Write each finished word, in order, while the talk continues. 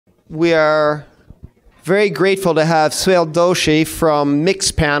we are very grateful to have Suhail Doshi from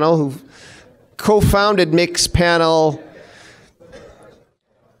Mixpanel, who co-founded Mixpanel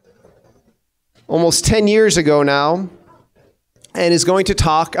almost 10 years ago now, and is going to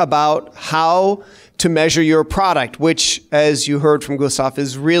talk about how to measure your product, which, as you heard from Gustav,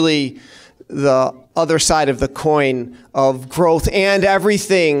 is really the other side of the coin of growth and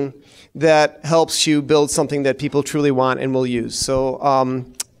everything that helps you build something that people truly want and will use. So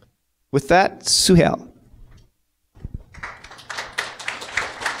with that, Suhail.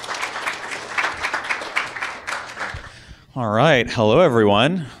 All right. Hello,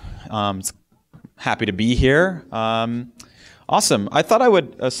 everyone. Happy to be here. Awesome. I thought I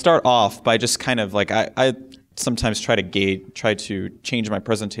would start off by just kind of like, I sometimes try to change my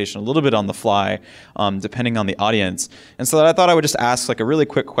presentation a little bit on the fly, depending on the audience. And so I thought I would just ask like a really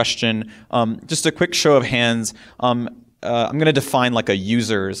quick question, just a quick show of hands. I'm going to define like a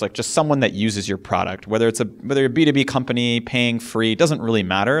user as like just someone that uses your product, whether you're a B2B company, paying free, doesn't really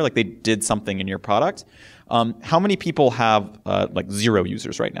matter. Like they did something in your product. How many people have like 0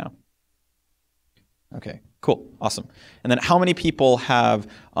 users right now? Okay, cool, awesome. And then how many people have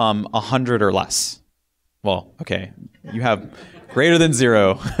 100 or less? Well, okay, you have greater than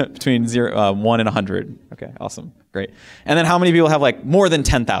 0, between 1 and 100. Okay, awesome, great. And then how many people have like more than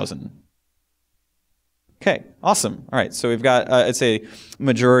 10,000? Okay, awesome. All right, so we've got, I'd say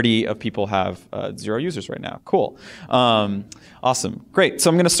majority of people have 0 users right now. Cool. Awesome, great. So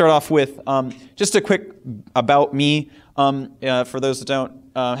I'm gonna start off with just a quick about me. For those that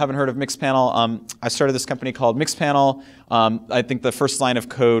haven't heard of Mixpanel, I started this company called Mixpanel. I think the first line of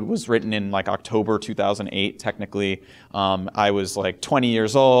code was written in like October 2008, technically. I was like 20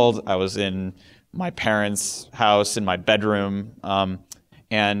 years old. I was in my parents' house in my bedroom.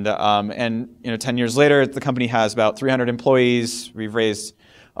 And 10 years later, the company has about 300 employees. We've raised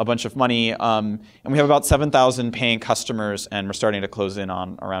a bunch of money, and we have about 7,000 paying customers, and we're starting to close in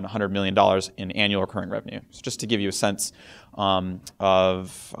on around $100 million in annual recurring revenue. So just to give you a sense of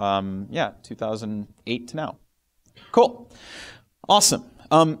 2008 to now. Cool, awesome.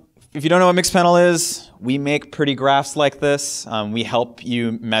 If you don't know what Mixpanel is, we make pretty graphs like this. We help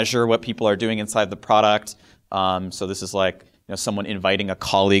you measure what people are doing inside the product. So this is like someone inviting a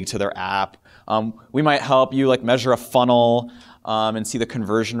colleague to their app. We might help you like measure a funnel and see the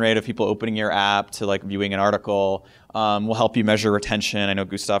conversion rate of people opening your app to like viewing an article. We'll help you measure retention. I know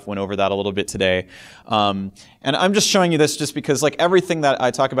Gustav went over that a little bit today. And I'm just showing you this just because like everything that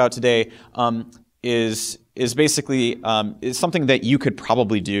I talk about today is basically is something that you could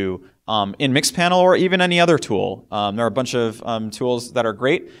probably do in Mixpanel or even any other tool. There are a bunch of tools that are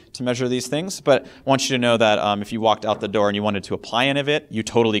great to measure these things, but I want you to know that if you walked out the door and you wanted to apply any of it, you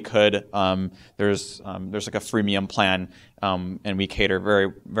totally could. There's like a freemium plan, and we cater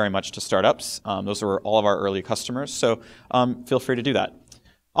very, very much to startups. Those are all of our early customers, so feel free to do that.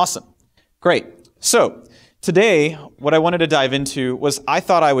 Awesome, great. So today, what I wanted to dive into was I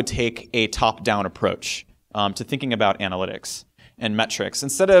thought I would take a top-down approach to thinking about analytics and metrics.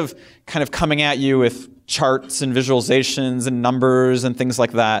 Instead of kind of coming at you with charts and visualizations and numbers and things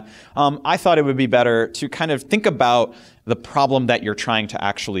like that, I thought it would be better to kind of think about the problem that you're trying to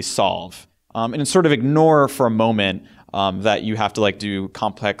actually solve and sort of ignore for a moment that you have to like do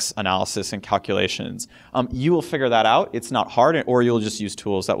complex analysis and calculations. You will figure that out. It's not hard, or you'll just use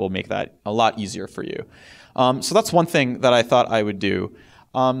tools that will make that a lot easier for you. So that's one thing that I thought I would do.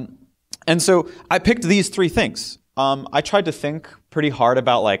 And so I picked these 3 things. I tried to think pretty hard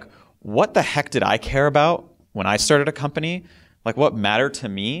about like, what the heck did I care about when I started a company? Like what mattered to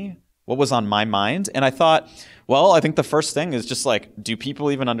me? What was on my mind? And I thought, well, I think the first thing is just like, do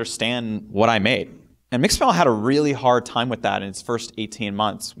people even understand what I made? And Mixpanel had a really hard time with that in its first 18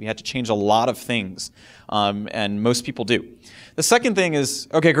 months. We had to change a lot of things, and most people do. The second thing is,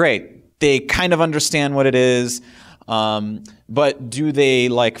 okay, great. They kind of understand what it is. But do they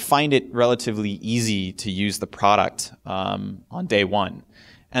like find it relatively easy to use the product on day one?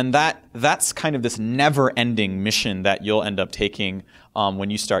 And that's kind of this never-ending mission that you'll end up taking when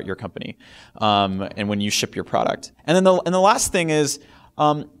you start your company and when you ship your product. And then the last thing is,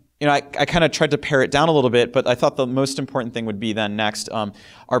 I kind of tried to pare it down a little bit, but I thought the most important thing would be then next,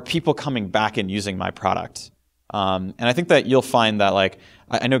 are people coming back and using my product? And I think that you'll find that like,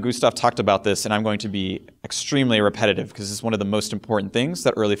 I know Gustav talked about this, and I'm going to be extremely repetitive because it's one of the most important things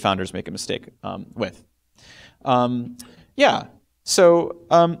that early founders make a mistake with. So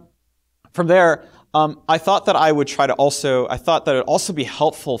from there, I thought that I would try to I thought that it would also be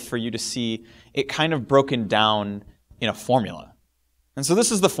helpful for you to see it kind of broken down in a formula. And so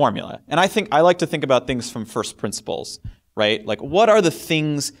this is the formula. And I like to think about things from first principles, right? Like what are the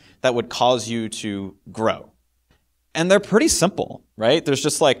things that would cause you to grow. And they're pretty simple, right? There's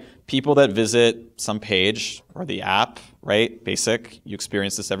just like people that visit some page or the app, right? Basic, you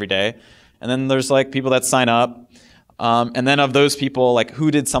experience this every day. And then there's like people that sign up. And then of those people, like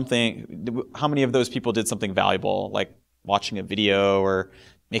who did something, how many of those people did something valuable, like watching a video or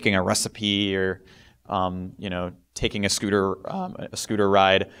making a recipe or, taking a scooter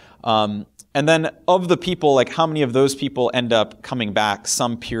ride. And then of the people, like how many of those people end up coming back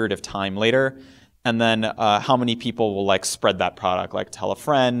some period of time later? And then how many people will like spread that product, like tell a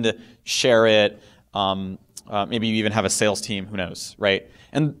friend, share it, maybe you even have a sales team, who knows, right?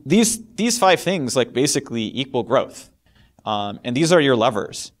 And these 5 things like basically equal growth. And these are your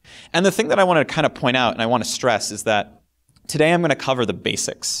levers. And the thing that I want to kind of point out and I want to stress is that today I'm going to cover the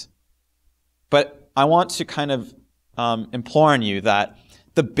basics. But I want to kind of implore on you that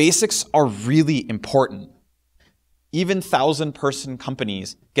the basics are really important. Even 1,000-person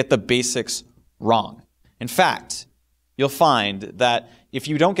companies get the basics wrong. In fact, you'll find that if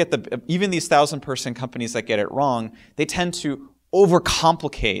you don't get even these 1,000-person companies that get it wrong, they tend to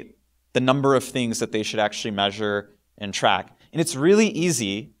overcomplicate the number of things that they should actually measure and track. And it's really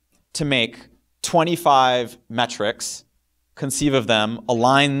easy to make 25 metrics, conceive of them,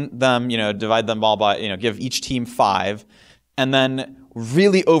 align them, divide them all by, give each team 5, and then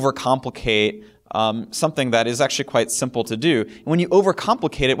really overcomplicate something that is actually quite simple to do. And when you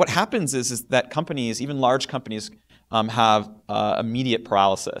overcomplicate it, what happens is that companies, even large companies, have immediate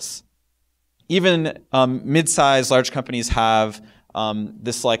paralysis. Even mid-sized large companies have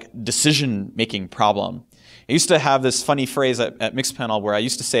this like decision-making problem. I used to have this funny phrase at Mixpanel where I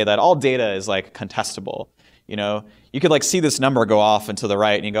used to say that all data is like contestable. You could like see this number go off and to the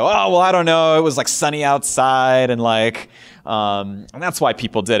right and you go, oh, well, I don't know. It was like sunny outside and like, and that's why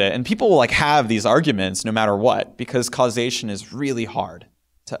people did it. And people will like have these arguments no matter what, because causation is really hard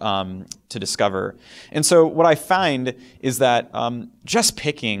to discover. And so what I find is that just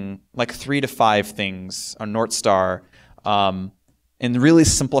picking like 3 to 5 things on North Star and really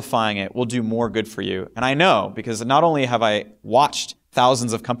simplifying it will do more good for you. And I know, because not only have I watched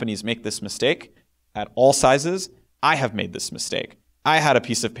thousands of companies make this mistake at all sizes, I have made this mistake. I had a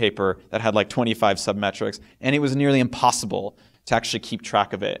piece of paper that had like 25 submetrics, and it was nearly impossible to actually keep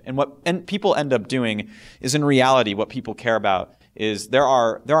track of it. And what people end up doing is, in reality, what people care about is there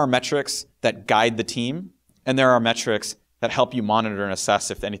are metrics that guide the team, and there are metrics that help you monitor and assess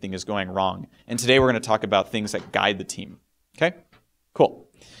if anything is going wrong. And today we're going to talk about things that guide the team. Okay? Cool.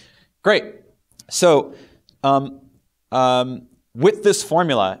 Great. So with this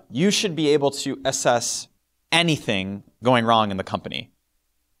formula, you should be able to assess anything going wrong in the company,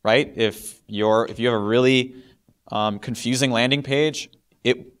 right? If you have a really confusing landing page,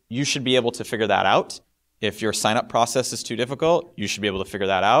 you should be able to figure that out. If your sign-up process is too difficult, you should be able to figure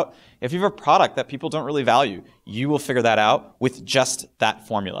that out. If you have a product that people don't really value, you will figure that out with just that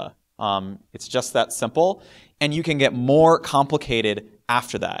formula. It's just that simple, and you can get more complicated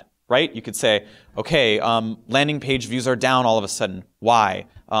after that. Right? You could say, okay, landing page views are down all of a sudden. Why?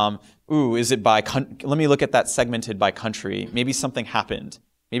 Is it by, let me look at that segmented by country. Maybe something happened.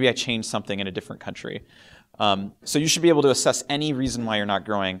 Maybe I changed something in a different country. So you should be able to assess any reason why you're not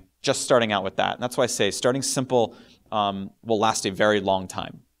growing, just starting out with that. And that's why I say starting simple will last a very long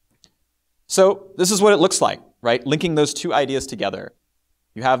time. So this is what it looks like, right? Linking those 2 ideas together.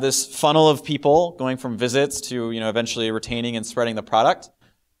 You have this funnel of people going from visits to eventually retaining and spreading the product.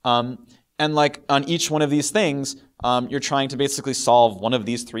 And like on each one of these things, you're trying to basically solve one of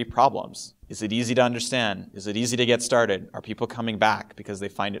these 3 problems. Is it easy to understand? Is it easy to get started? Are people coming back because they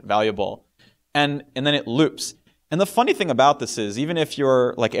find it valuable? And then it loops. And the funny thing about this is, even if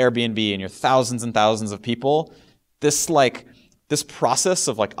you're like Airbnb and you're thousands and thousands of people, this process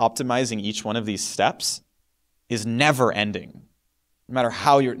of like optimizing each one of these steps is never ending.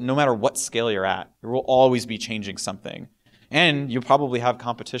 No matter what scale you're at, there will always be changing something. And you'll probably have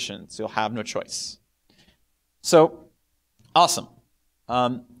competition, so you'll have no choice. So, awesome.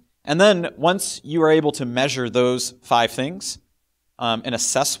 And then once you are able to measure those 5 things and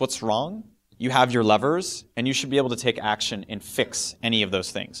assess what's wrong, you have your levers, and you should be able to take action and fix any of those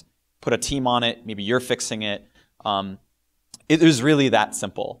things. Put a team on it. Maybe you're fixing it. It is really that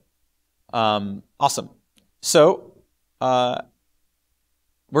simple. Awesome. So we're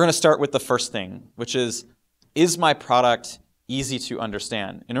going to start with the first thing, which is my product easy to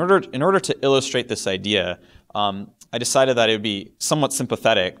understand? In order to illustrate this idea, I decided that it would be somewhat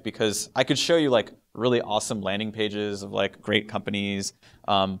sympathetic, because I could show you like really awesome landing pages of like great companies,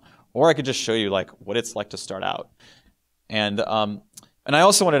 or I could just show you like what it's like to start out. And I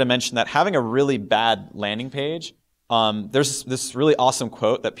also wanted to mention that having a really bad landing page there's this really awesome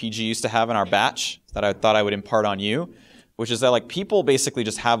quote that PG used to have in our batch that I thought I would impart on you, which is that like people basically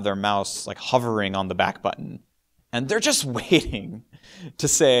just have their mouse like hovering on the back button, and they're just waiting to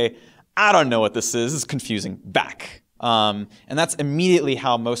say, I don't know what this is. It's confusing. Back. And that's immediately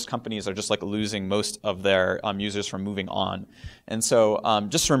how most companies are just like losing most of their users from moving on. And so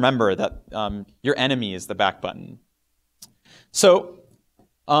just remember that your enemy is the back button. So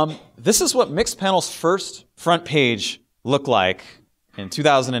this is what Mixpanel's first front page looked like in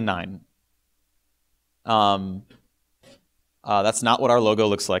 2009. That's not what our logo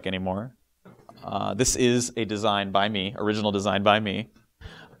looks like anymore. This is a design by me, original design by me.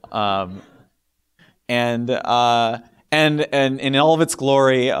 And in all of its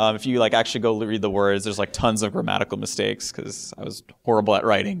glory, if you like actually go read the words, there's like tons of grammatical mistakes because I was horrible at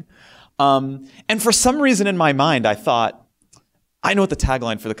writing. And for some reason in my mind, I thought, I know what the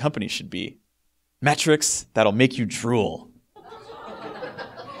tagline for the company should be. Metrics that'll make you drool.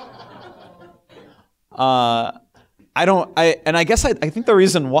 I think the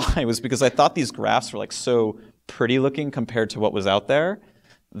reason why was because I thought these graphs were like so pretty looking compared to what was out there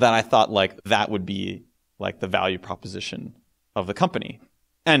that I thought like that would be like the value proposition of the company.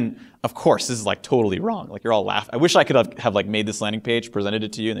 And of course, this is like totally wrong. Like you're all laughing. I wish I could have like made this landing page, presented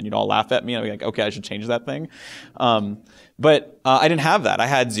it to you, and then you'd all laugh at me. And I'd be like, okay, I should change that thing. But I didn't have that. I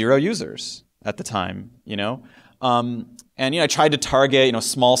had 0 users at the time, you know. And I tried to target,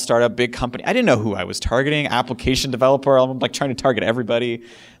 small startup, big company. I didn't know who I was targeting. Application developer. I'm like trying to target everybody. And,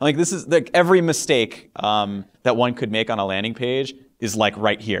 like this is like every mistake that one could make on a landing page is like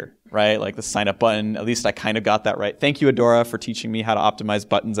right here, right? Like the sign up button. At least I kind of got that right. Thank you, Adora, for teaching me how to optimize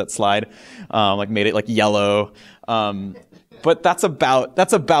buttons that slide. Like made it like yellow. But that's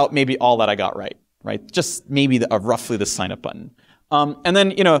about maybe all that I got right? Just maybe roughly the sign up button. And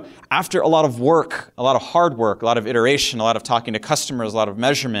then, after a lot of work, a lot of hard work, a lot of iteration, a lot of talking to customers, a lot of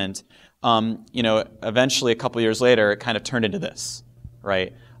measurement, eventually a couple years later, it kind of turned into this,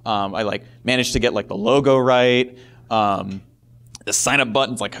 right? I like managed to get like the logo right. The sign-up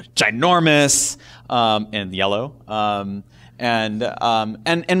button's like ginormous and yellow.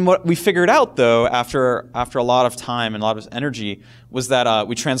 And what we figured out though, after a lot of time and a lot of energy, was that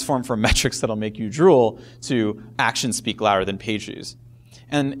we transformed from metrics that'll make you drool to actions speak louder than page views.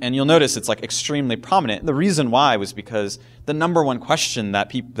 And you'll notice it's like extremely prominent. The reason why was because the #1 question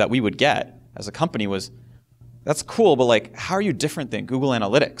that we would get as a company was, that's cool, but like, how are you different than Google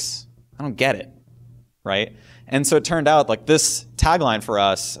Analytics? I don't get it, right? And so it turned out like this tagline for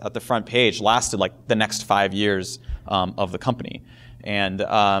us at the front page lasted like the next 5 years of the company. And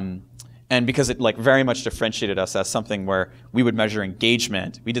because it like very much differentiated us as something where we would measure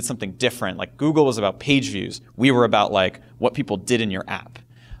engagement, we did something different. Like Google was about page views. We were about like what people did in your app.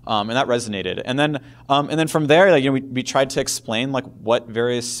 And that resonated. And then from there, like, we tried to explain like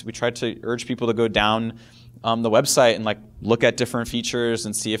we tried to urge people to go down the website and like look at different features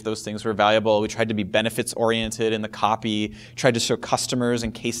and see if those things were valuable. We tried to be benefits oriented in the copy, tried to show customers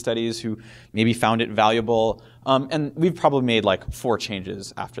and case studies who maybe found it valuable. And we've probably made like 4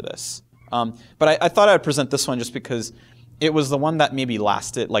 changes after this. But I thought I would present this one just because it was the one that maybe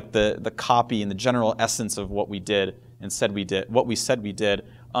lasted, like the copy and the general essence of what we did and what we said we did,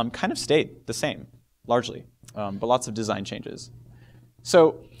 kind of stayed the same, largely, but lots of design changes.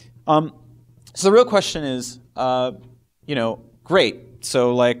 So the real question is, great.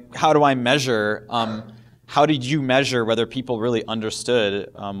 So like, how do I measure? How did you measure whether people really understood,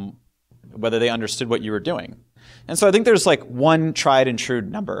 whether they understood what you were doing? And so I think there's like one tried and true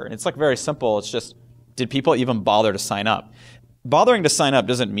number. It's like very simple. It's just, did people even bother to sign up? Bothering to sign up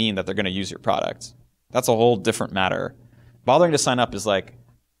doesn't mean that they're going to use your product. That's a whole different matter. Bothering to sign up is like,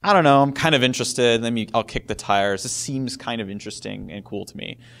 I don't know, I'm kind of interested. I'll kick the tires. This seems kind of interesting and cool to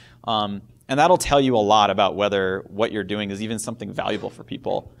me. And that'll tell you a lot about whether what you're doing is even something valuable for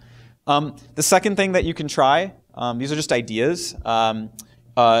people. The second thing that you can try, these are just ideas,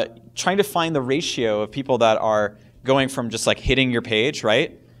 trying to find the ratio of people that are going from just like hitting your page,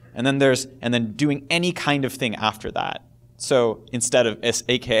 right? And then doing any kind of thing after that. So instead of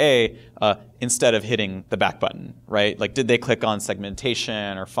instead of hitting the back button, right? Like, did they click on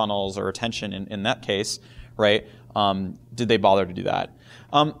segmentation or funnels or retention in that case, right? Did they bother to do that?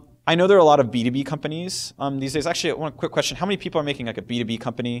 I know there are a lot of B2B companies these days. Actually, one quick question. How many people are making like a B2B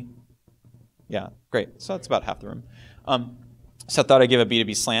company? Yeah, great. So that's about half the room. So I thought I'd give a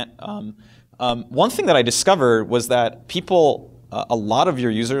B2B slant. One thing that I discovered was that a lot of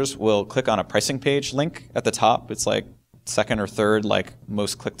your users will click on a pricing page link at the top. It's like second or third like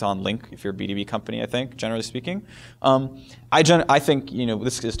most clicked on link if you're a B2B company, I think, generally speaking. I think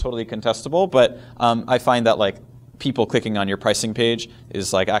this is totally contestable, but I find that like people clicking on your pricing page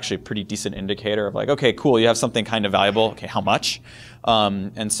is like actually a pretty decent indicator of like, okay, cool, you have something kind of valuable. Okay, how much?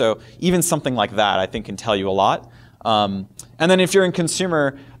 And so even something like that, I think, can tell you a lot. And then if you're in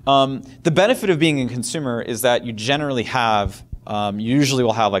consumer, the benefit of being in consumer is that you generally have, you usually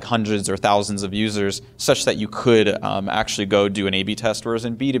will have like hundreds or thousands of users such that you could actually go do an A/B test, whereas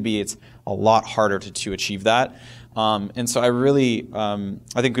in B2B, it's a lot harder to achieve that. And so I really,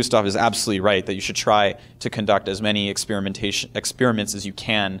 I think Gustav is absolutely right that you should try to conduct as many experiments as you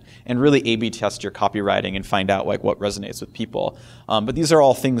can and really A/B test your copywriting and find out like what resonates with people. But these are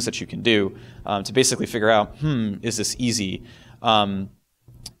all things that you can do to basically figure out, is this easy?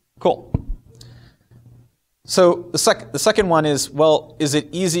 Cool. So the second one is, well, is it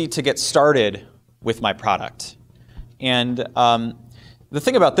easy to get started with my product? And the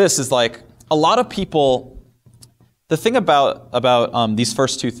thing about this is like a lot of people. The thing about these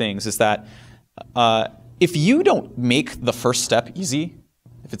first two things is that if you don't make the first step easy,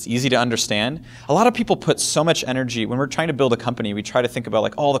 if it's easy to understand, a lot of people put so much energy. When we're trying to build a company, we try to think about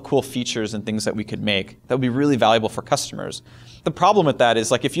like all the cool features and things that we could make that would be really valuable for customers. The problem with that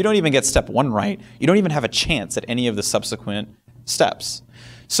is like if you don't even get step one right, you don't even have a chance at any of the subsequent steps.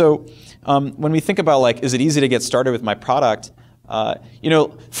 So when we think about like, is it easy to get started with my product?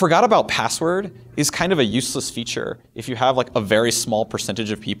 Forgot about password is kind of a useless feature if you have like a very small percentage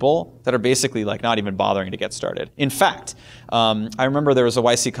of people that are basically like not even bothering to get started. In fact, I remember there was a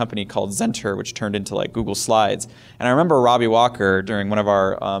YC company called Zenter, which turned into like Google Slides, and I remember Robbie Walker during one of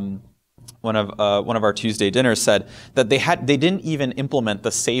our Tuesday dinners said that they didn't even implement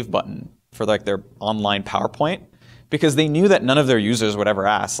the save button for like their online PowerPoint because they knew that none of their users would ever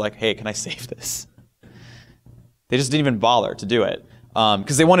ask like, hey, can I save this? They just didn't even bother to do it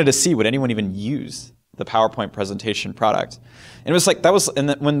because they wanted to see would anyone even use the PowerPoint presentation product. And it was like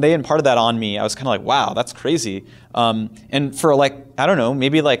when they imparted that on me, I was kind of like, wow, that's crazy. And for like, I don't know,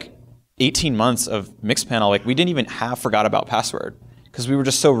 maybe like 18 months of Mixpanel, like we didn't even have forgot about password because we were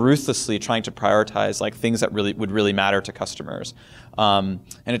just so ruthlessly trying to prioritize like things that would really matter to customers. And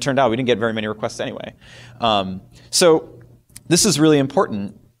it turned out we didn't get very many requests anyway. So this is really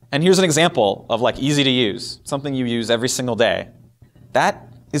important. And here's an example of like easy to use, something you use every single day. That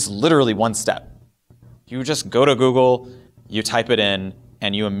is literally one step. You just go to Google, you type it in,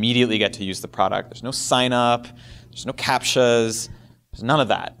 and you immediately get to use the product. There's no sign up, there's no CAPTCHAs, there's none of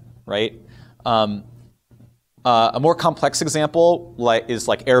that, right? A more complex example is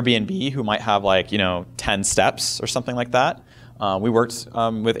like Airbnb, who might have like 10 steps or something like that. We worked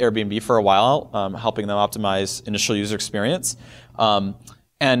with Airbnb for a while, helping them optimize initial user experience.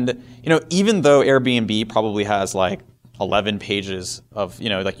 And even though Airbnb probably has like 11 pages of,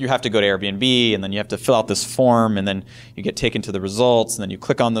 like you have to go to Airbnb and then you have to fill out this form and then you get taken to the results and then you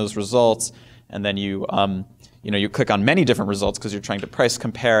click on those results and then you click on many different results because you're trying to price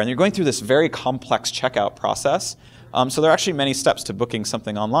compare and you're going through this very complex checkout process. So there are actually many steps to booking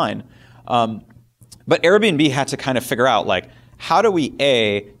something online. But Airbnb had to kind of figure out like, how do we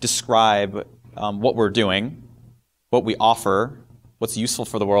describe what we're doing, what we offer, what's useful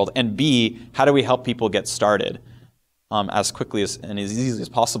for the world, and B, how do we help people get started as quickly and as easily as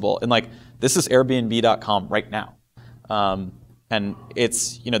possible? And like, this is Airbnb.com right now. And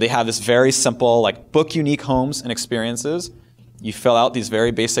it's, they have this very simple, like book unique homes and experiences. You fill out these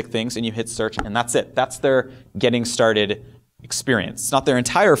very basic things and you hit search and that's it. That's their getting started experience. It's not their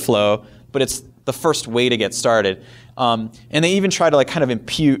entire flow, but it's the first way to get started. And they even try to like kind of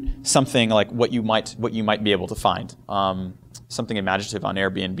impute something like what you might be able to find. Something imaginative on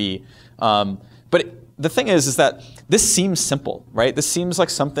Airbnb. But the thing is that this seems simple, right? This seems like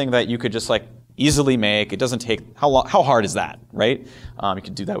something that you could just like easily make. It doesn't take, how hard is that, right? You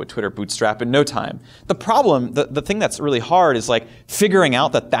could do that with Twitter Bootstrap in no time. The problem, the thing that's really hard is like figuring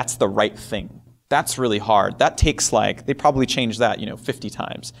out that that's the right thing. That's really hard. That takes like, they probably changed that 50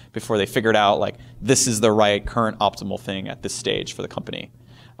 times before they figured out like this is the right current optimal thing at this stage for the company.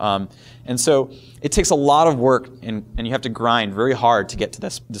 And so it takes a lot of work and you have to grind very hard to get to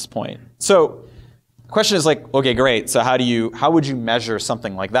this point. So the question is like, okay, great. So how would you measure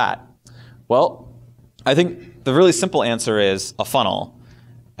something like that? Well, I think the really simple answer is a funnel.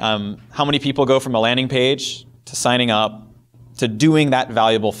 How many people go from a landing page to signing up to doing that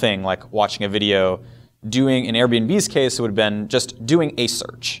valuable thing like watching a video, doing, in Airbnb's case, it would have been just doing a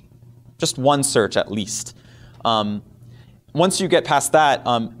search, just one search at least. Once you get past that,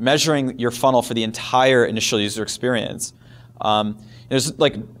 measuring your funnel for the entire initial user experience. There's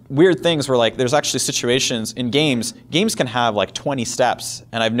like weird things where like there's actually situations in games can have like 20 steps,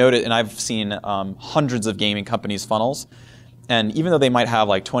 and I've seen hundreds of gaming companies' funnels, and even though they might have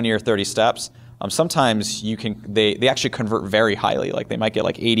like 20 or 30 steps, sometimes they actually convert very highly. Like they might get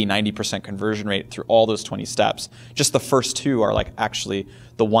like 80-90% conversion rate through all those 20 steps. Just the first 2 are like actually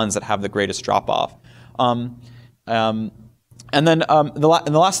the ones that have the greatest drop off. And then the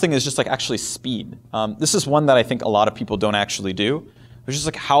last thing is just like actually speed. This is one that I think a lot of people don't actually do, which is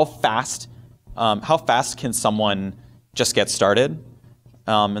like how fast can someone just get started?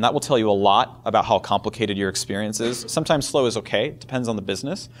 And that will tell you a lot about how complicated your experience is. Sometimes slow is okay, it depends on the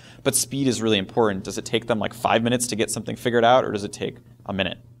business, but speed is really important. Does it take them like 5 minutes to get something figured out, or does it take a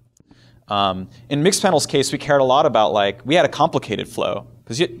minute? In Mixpanel's case, we cared a lot about like, we had a complicated flow,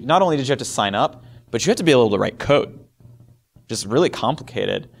 because not only did you have to sign up, but you had to be able to write code. Just really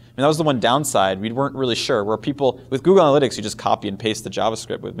complicated. And that was the one downside. We weren't really sure. Where people, with Google Analytics, you just copy and paste the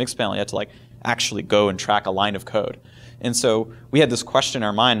JavaScript. With Mixpanel, you had to like actually go and track a line of code. And so we had this question in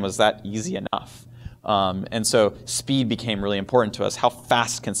our mind, was that easy enough? And so speed became really important to us. How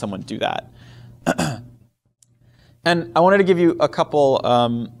fast can someone do that? And I wanted to give you a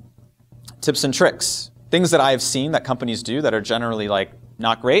couple tips and tricks. Things that I've seen that companies do that are generally like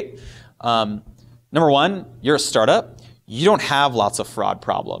not great. Number one, you're a startup. You don't have lots of fraud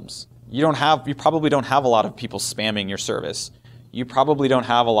problems. You probably don't have a lot of people spamming your service. You probably don't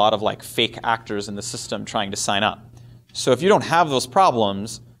have a lot of like fake actors in the system trying to sign up. So if you don't have those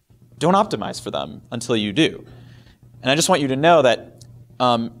problems, don't optimize for them until you do. And I just want you to know that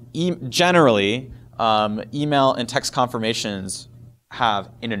generally, email and text confirmations have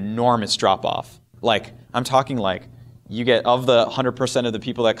an enormous drop-off. Like, I'm talking like, you get, of the 100% of the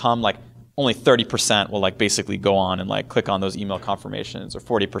people that come, like, only 30% will like basically go on and like click on those email confirmations, or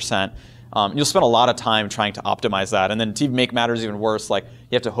 40%. You'll spend a lot of time trying to optimize that. And then to make matters even worse, like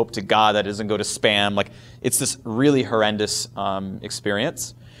you have to hope to God that it doesn't go to spam. Like it's this really horrendous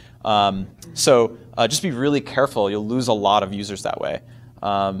experience. So just be really careful. You'll lose a lot of users that way.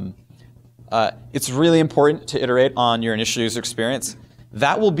 It's really important to iterate on your initial user experience.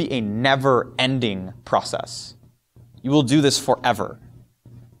 That will be a never-ending process. You will do this forever.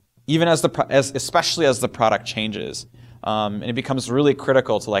 Even especially as the product changes, and it becomes really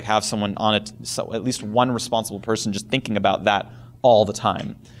critical to like have someone on it, so at least one responsible person just thinking about that all the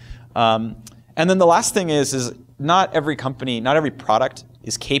time. And then the last thing is not every company, not every product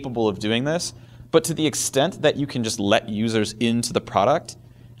is capable of doing this, but to the extent that you can just let users into the product,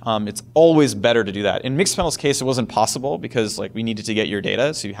 it's always better to do that. In Mixpanel's case, it wasn't possible because like we needed to get your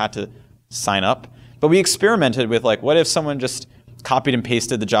data, so you had to sign up. But we experimented with like, what if someone just copied and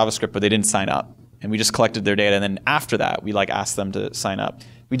pasted the JavaScript, but they didn't sign up, and we just collected their data, and then after that, we like asked them to sign up.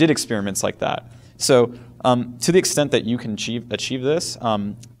 We did experiments like that. So to the extent that you can achieve this,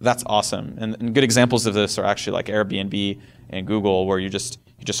 that's awesome. And good examples of this are actually like Airbnb and Google, where you just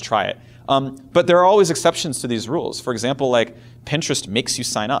try it. But there are always exceptions to these rules. For example, like Pinterest makes you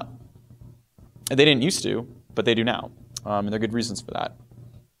sign up. And they didn't used to, but they do now, and there are good reasons for that.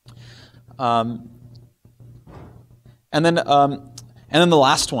 And then the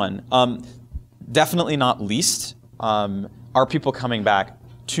last one, definitely not least, are people coming back?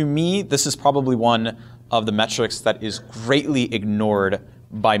 To me, this is probably one of the metrics that is greatly ignored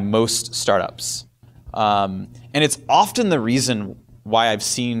by most startups. And it's often the reason why I've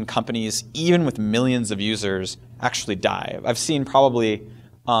seen companies, even with millions of users, actually die. I've seen probably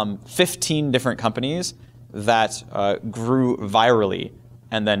 15 different companies that grew virally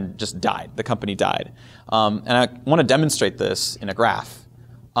and then just died. The company died. And I want to demonstrate this in a graph.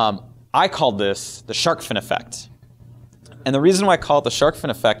 I called this the shark fin effect. And the reason why I call it the shark fin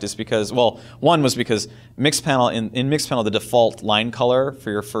effect is because, well, one was because Mixpanel, in Mixpanel, the default line color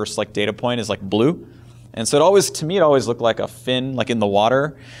for your first like data point is like blue. And so to me, it always looked like a fin like in the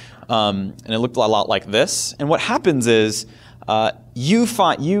water. And it looked a lot like this. And what happens is you're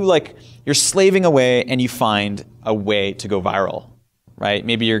slaving away and you find a way to go viral. Right?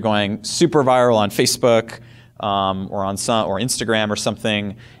 Maybe you're going super viral on Facebook or Instagram or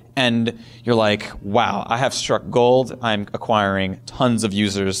something, and you're like, wow, I have struck gold. I'm acquiring tons of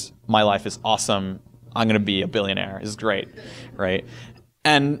users. My life is awesome. I'm going to be a billionaire. It's great, right?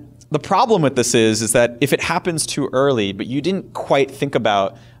 And the problem with this is that if it happens too early, but you didn't quite think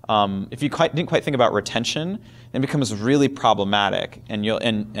about, didn't quite think about retention, it becomes really problematic, and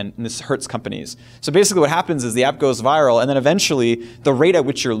this hurts companies. So basically what happens is the app goes viral, and then eventually the rate at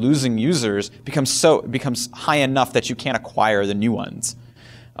which you're losing users becomes high enough that you can't acquire the new ones.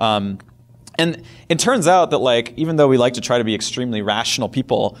 And it turns out that like, even though we like to try to be extremely rational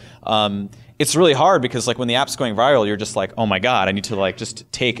people, it's really hard because like when the app's going viral, you're just like, oh my God, I need to like just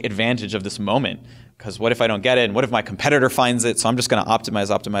take advantage of this moment. because what if I don't get it? And what if my competitor finds it? So I'm just going to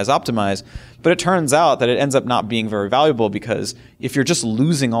optimize, optimize, optimize. But it turns out that it ends up not being very valuable, because if you're just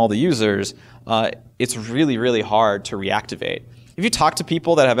losing all the users, it's really, really hard to reactivate. If you talk to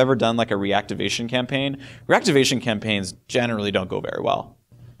people that have ever done like a reactivation campaigns generally don't go very well.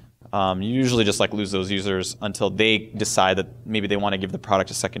 You usually just like lose those users until they decide that maybe they want to give the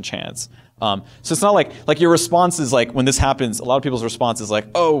product a second chance. So it's not like your response is like, when this happens, a lot of people's response is like,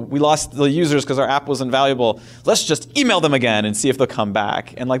 oh, we lost the users because our app wasn't valuable. Let's just email them again and see if they'll come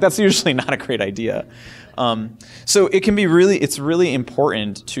back. And like that's usually not a great idea. So it can be it's really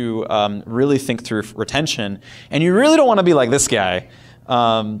important to really think through retention. And you really don't want to be like this guy.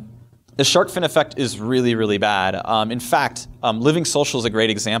 The shark fin effect is really, really bad. In fact, Living Social is a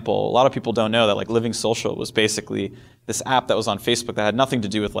great example. A lot of people don't know that like Living Social was basically this app that was on Facebook that had nothing to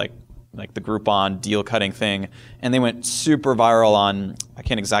do with like the Groupon deal cutting thing, and they went super viral on, I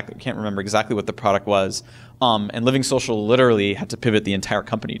can't remember exactly what the product was. And Living Social literally had to pivot the entire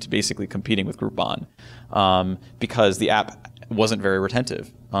company to basically competing with Groupon because the app wasn't very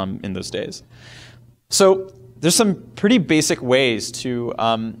retentive in those days. So there's some pretty basic ways to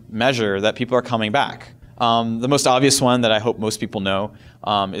measure that people are coming back. The most obvious one that I hope most people know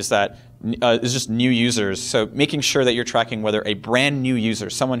is just new users. So making sure that you're tracking whether a brand new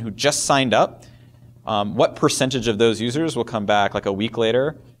user, someone who just signed up, what percentage of those users will come back like a week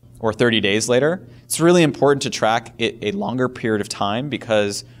later or 30 days later. It's really important to track it a longer period of time,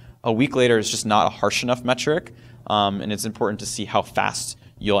 because a week later is just not a harsh enough metric. And it's important to see how fast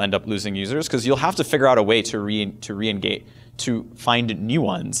you'll end up losing users, because you'll have to figure out a way to re-engage, to find new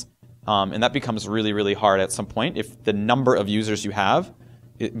ones. And that becomes really, really hard at some point if the number of users you have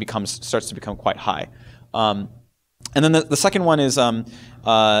starts to become quite high. And then the second one is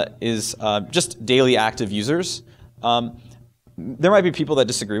just daily active users. There might be people that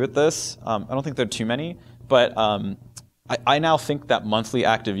disagree with this. I don't think there are too many, but I now think that monthly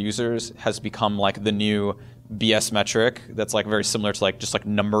active users has become like the new BS metric that's like very similar to like just like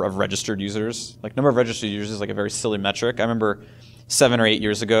number of registered users. Like number of registered users is like a very silly metric. I remember 7 or 8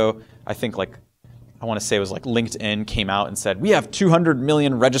 years ago, I think like, I want to say it was like LinkedIn came out and said, we have 200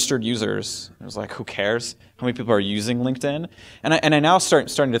 million registered users. It was like, who cares? How many people are using LinkedIn? And I now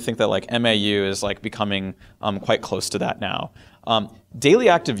starting to think that like MAU is like becoming quite close to that now. Daily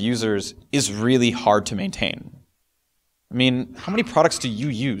active users is really hard to maintain. I mean, how many products do you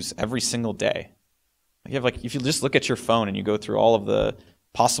use every single day? You have like, if you just look at your phone and you go through all of the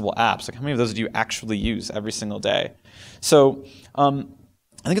possible apps, like how many of those do you actually use every single day? So I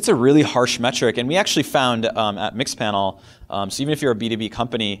think it's a really harsh metric, and we actually found at Mixpanel, so even if you're a B2B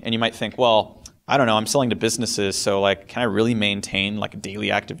company and you might think, well, I don't know, I'm selling to businesses, so like, can I really maintain like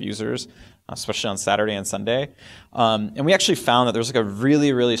daily active users, especially on Saturday and Sunday? And we actually found that there's like a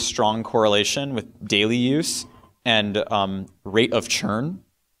really, really strong correlation with daily use and rate of churn,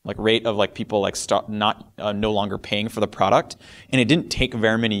 like rate of like people like no longer paying for the product. And it didn't take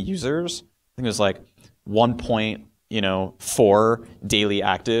very many users. I think it was like 1.4 daily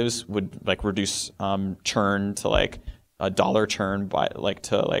actives would like reduce churn to like $1 churn by like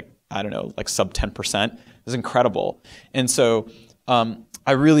to like, I don't know, like sub 10%. It's incredible. And so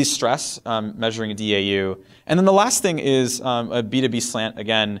I really stress measuring DAU. And then the last thing is a B2B slant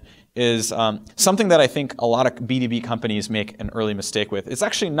again, is something that I think a lot of B2B companies make an early mistake with. It's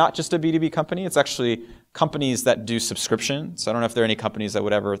actually not just a B2B company, it's actually companies that do subscription. So I don't know if there are any companies that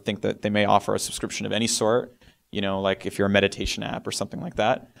would ever think that they may offer a subscription of any sort, you know, like if you're a meditation app or something like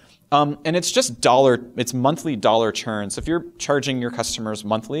that. And it's just it's monthly dollar churn. So if you're charging your customers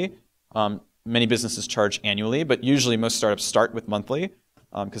monthly, many businesses charge annually, but usually most startups start with monthly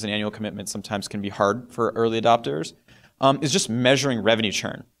because an annual commitment sometimes can be hard for early adopters. Is just measuring revenue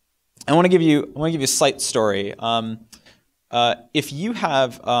churn. I want to give you a slight story. If you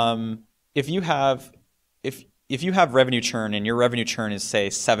have revenue churn and your revenue churn is say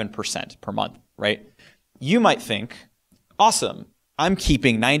 7% per month, right? You might think, awesome, I'm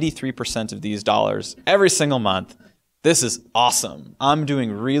keeping 93% of these dollars every single month. This is awesome. I'm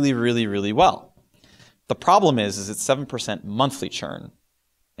doing really, really, really well. The problem is it's 7% monthly churn.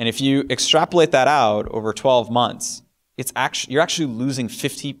 And if you extrapolate that out over 12 months, you're actually losing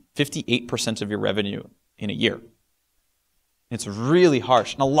 58% of your revenue in a year. It's really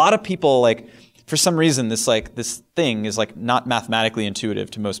harsh. And a lot of people, like, for some reason, this thing is like not mathematically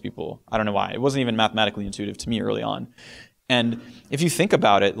intuitive to most people. I don't know why. It wasn't even mathematically intuitive to me early on. And if you think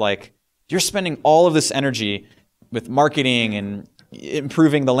about it, like, you're spending all of this energy with marketing and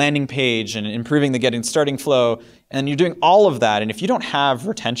improving the landing page and improving the getting starting flow, and you're doing all of that. And if you don't have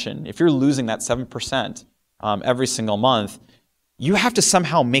retention, if you're losing that 7%, every single month, you have to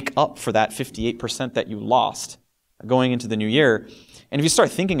somehow make up for that 58% that you lost going into the new year. And if you start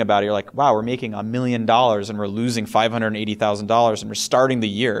thinking about it, you're like, wow, we're making $1 million and we're losing $580,000 and we're starting the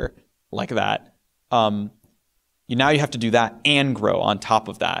year like that. Now you have to do that and grow on top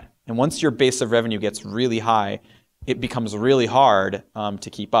of that. And once your base of revenue gets really high, it becomes really hard to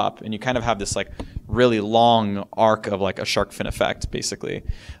keep up. And you kind of have this like really long arc of like a shark fin effect, basically.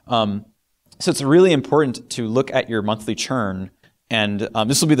 So it's really important to look at your monthly churn. And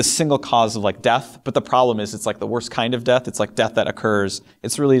this will be the single cause of like death. But the problem is it's like the worst kind of death. It's like death that occurs.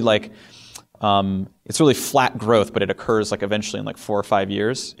 It's really like, it's really flat growth, but it occurs like eventually in like 4 or 5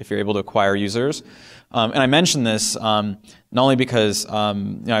 years if you're able to acquire users. And I mention this not only because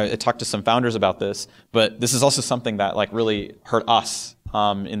I talked to some founders about this, but this is also something that like really hurt us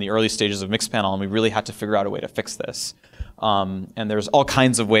in the early stages of Mixpanel, and we really had to figure out a way to fix this. And there's all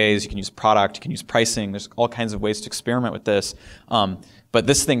kinds of ways. You can use product, you can use pricing. There's all kinds of ways to experiment with this. But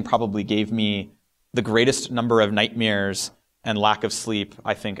this thing probably gave me the greatest number of nightmares and lack of sleep,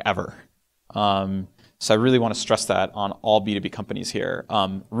 I think, ever. So I really want to stress that on all B2B companies here.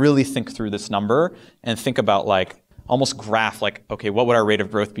 Really think through this number and think about like almost graph like, okay, what would our rate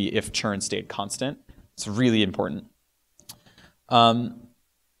of growth be if churn stayed constant? It's really important.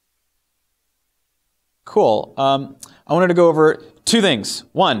 Cool. I wanted to go over 2 things.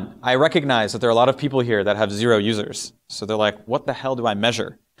 One, I recognize that there are a lot of people here that have 0 users. So they're like, what the hell do I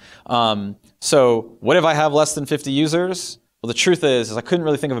measure? So what if I have less than 50 users? Well, the truth is I couldn't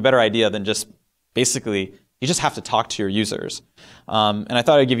really think of a better idea than just basically, you just have to talk to your users. And I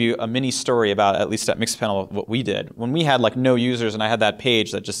thought I'd give you a mini story about, at least at Mixpanel, what we did. When we had like no users and I had that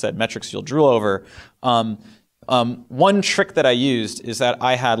page that just said metrics you'll drool over, one trick that I used is that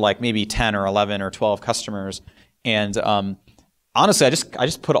I had like maybe 10 or 11 or 12 customers. And honestly, I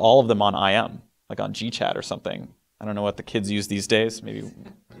just put all of them on IM, like on GChat or something. I don't know what the kids use these days, maybe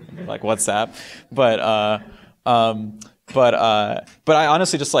like WhatsApp. But I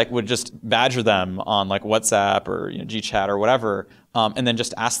honestly just like would just badger them on like WhatsApp or GChat or whatever, and then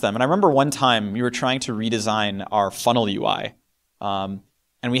just ask them. And I remember one time we were trying to redesign our funnel UI, and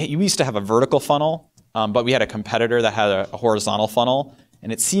we used to have a vertical funnel, but we had a competitor that had a horizontal funnel,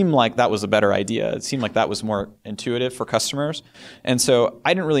 and it seemed like that was a better idea. It seemed like that was more intuitive for customers, and so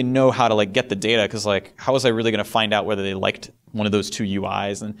I didn't really know how to like get the data because like how was I really going to find out whether they liked one of those 2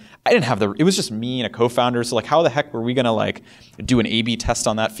 UIs? And I didn't have it was just me and a co-founder. So like how the heck were we going to like do an A/B test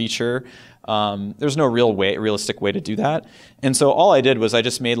on that feature? There's no realistic way to do that. And so all I did was I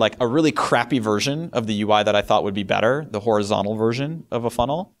just made like a really crappy version of the UI that I thought would be better, the horizontal version of a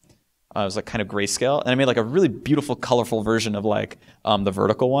funnel. It was like kind of grayscale. And I made like a really beautiful, colorful version of like the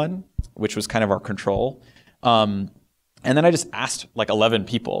vertical one, which was kind of our control. And then I just asked like 11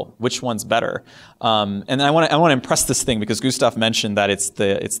 people which one's better. And then I want to impress this thing because Gustav mentioned that it's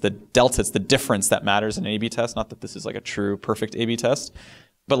the delta, it's the difference that matters in an A/B test. Not that this is like a true perfect A/B test,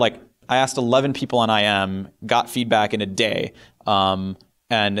 but like I asked 11 people on IM, got feedback in a day, and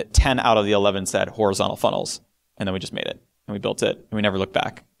 10 out of the 11 said horizontal funnels, and then we just made it. And we built it, and we never looked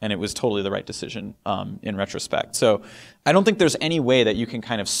back. And it was totally the right decision in retrospect. So I don't think there's any way that you can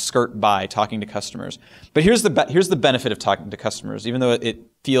kind of skirt by talking to customers. But here's the benefit of talking to customers, even though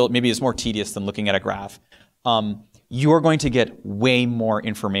maybe it's more tedious than looking at a graph. You're going to get way more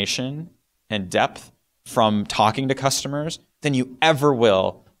information and depth from talking to customers than you ever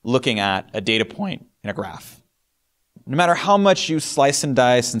will looking at a data point in a graph. No matter how much you slice and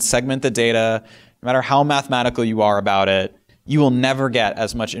dice and segment the data, no matter how mathematical you are about it, you will never get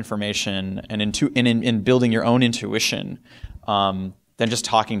as much information and in building your own intuition than just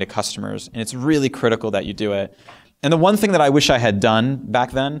talking to customers. And it's really critical that you do it. And the one thing that I wish I had done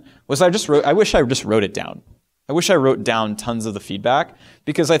back then was I wish I just wrote it down. I wish I wrote down tons of the feedback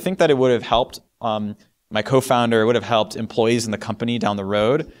because I think that it would have helped my co-founder, it would have helped employees in the company down the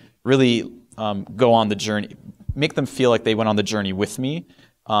road really go on the journey, make them feel like they went on the journey with me.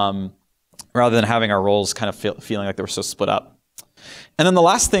 Rather than having our roles kind of feeling like they were so split up. And then the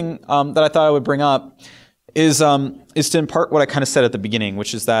last thing that I thought I would bring up is to impart what I kind of said at the beginning,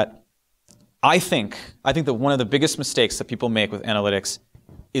 which is that I think that one of the biggest mistakes that people make with analytics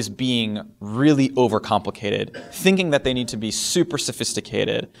is being really overcomplicated, thinking that they need to be super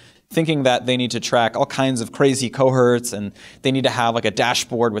sophisticated, thinking that they need to track all kinds of crazy cohorts and they need to have like a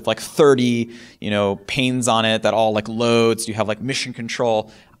dashboard with like 30, panes on it that all like loads. You have like mission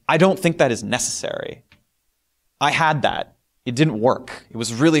control. I don't think that is necessary. I had that. It didn't work. It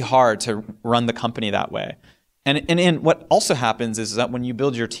was really hard to run the company that way. And what also happens is that when you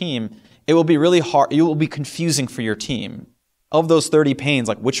build your team, it will be really hard. It will be confusing for your team. Of those 30 panes,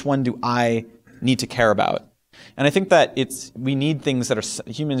 like which one do I need to care about? And I think that we need things that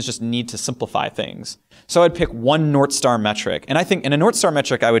humans just need to simplify things. So I'd pick one North Star metric. And I think, and a North Star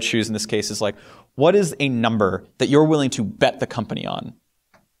metric I would choose in this case is like, what is a number that you're willing to bet the company on,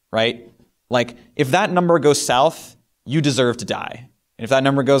 right? Like, if that number goes south, you deserve to die. And if that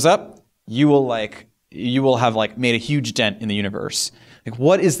number goes up, you will have like made a huge dent in the universe. Like,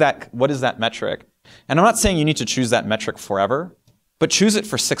 what is that metric? And I'm not saying you need to choose that metric forever, but choose it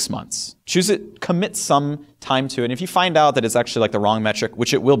for 6 months. Choose it, commit some time to it. And if you find out that it's actually like the wrong metric,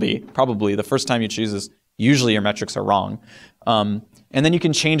 which it will be, probably the first time you choose is usually your metrics are wrong. And then you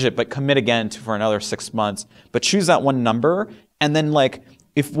can change it, but commit again for another 6 months. But choose that one number, and then like,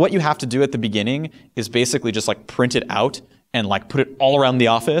 if what you have to do at the beginning is basically just like print it out and like put it all around the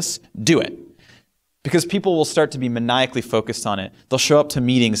office, do it. Because people will start to be maniacally focused on it. They'll show up to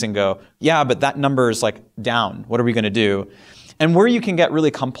meetings and go, yeah, but that number is like down. What are we going to do? And where you can get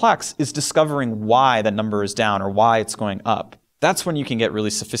really complex is discovering why that number is down or why it's going up. That's when you can get really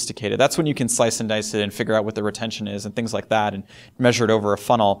sophisticated. That's when you can slice and dice it and figure out what the retention is and things like that and measure it over a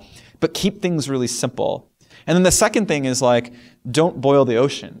funnel. But keep things really simple. And then the second thing is like, don't boil the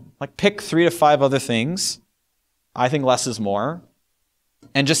ocean. Like, pick 3 to 5 other things. I think less is more.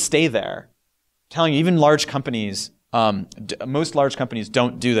 And just stay there. I'm telling you, even large companies, most large companies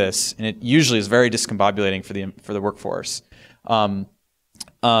don't do this, and it usually is very discombobulating for the workforce.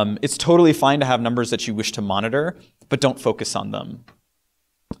 It's totally fine to have numbers that you wish to monitor, but don't focus on them.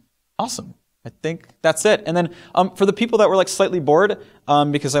 Awesome. I think that's it. And then for the people that were like slightly bored,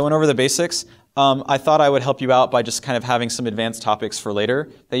 because I went over the basics, I thought I would help you out by just kind of having some advanced topics for later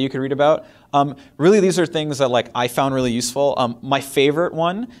that you could read about. Really, these are things that like I found really useful. My favorite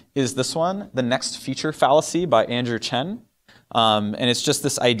one is this one, The Next Feature Fallacy by Andrew Chen. And it's just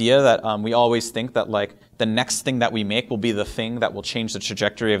this idea that we always think that like the next thing that we make will be the thing that will change the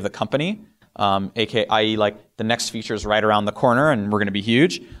trajectory of the company, i.e. like the next feature is right around the corner and we're going to be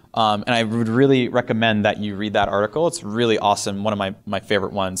huge. And I would really recommend that you read that article. It's really awesome, one of my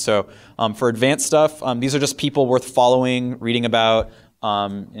favorite ones. So for advanced stuff, these are just people worth following, reading about,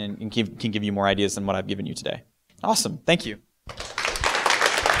 and can give you more ideas than what I've given you today. Awesome. Thank you.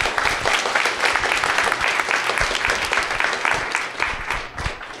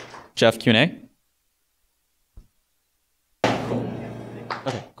 Jeff, Q&A? Cool.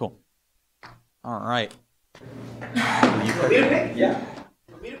 Okay, cool. All right. Will you pick? Yeah.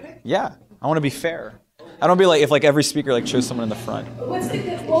 Yeah, I want to be fair. I don't be like if like every speaker like chose someone in the front. What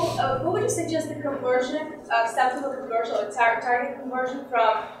would you suggest the conversion, acceptable conversion or target conversion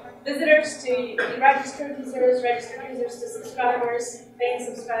from visitors to registered users to subscribers, paying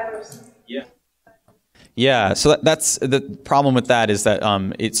subscribers? Yeah. Yeah. So that's the problem with that is that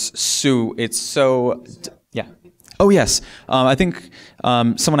it's so yeah. Oh yes. I think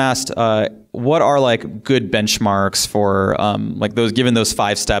someone asked what are like good benchmarks for like those given those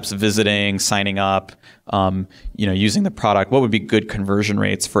 5 steps: visiting, signing up, using the product. What would be good conversion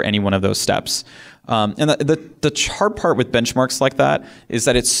rates for any one of those steps? And the hard part with benchmarks like that is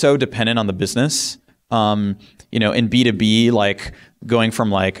that it's so dependent on the business. In B2B, like going from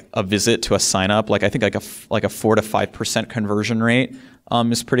like a visit to a sign up, like I think like a 4 to 5% conversion rate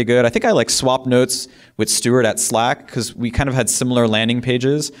is pretty good. I think I like swapped notes with Stuart at Slack because we kind of had similar landing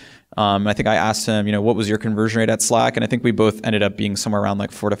pages. I think I asked him, what was your conversion rate at Slack? And I think we both ended up being somewhere around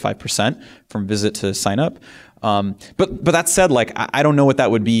like 4 to 5% from visit to sign up. But that said, like I don't know what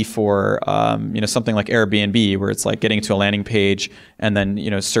that would be for something like Airbnb, where it's like getting to a landing page and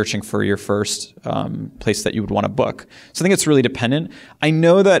then searching for your first place that you would want to book. So I think it's really dependent. I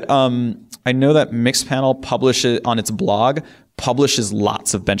know that Mixpanel publishes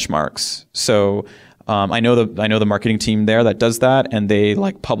lots of benchmarks. So I know the marketing team there that does that, and they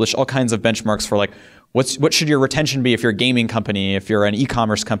like publish all kinds of benchmarks for like what should your retention be if you're a gaming company, if you're an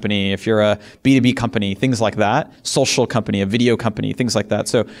e-commerce company, if you're a B2B company, things like that, social company, a video company, things like that.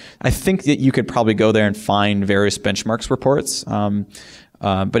 So I think that you could probably go there and find various benchmarks reports,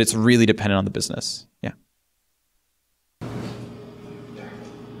 but it's really dependent on the business. Yeah.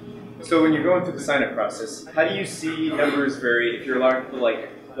 So when you're going through the sign-up process, how do you see numbers vary if you're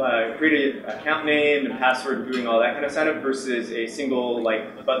create an account name and password and doing all that kind of sign-up versus a single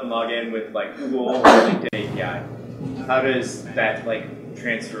button login with Google or API? How does that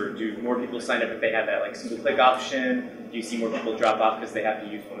transfer? Do more people sign up if they have that single click option? Do you see more people drop off because they have to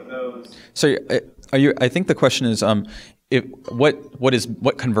use one of those? So I think the question is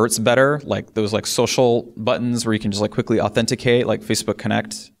what converts better, like those social buttons where you can just quickly authenticate, like Facebook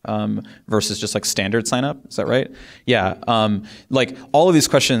Connect, versus just like standard sign up. Is that right? Yeah. Like all of these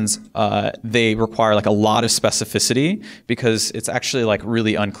questions, they require like a lot of specificity because it's actually like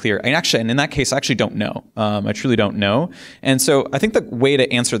really unclear. And in that case, I actually don't know. I truly don't know. And so I think the way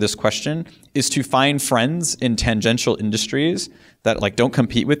to answer this question is to find friends in tangential industries that like don't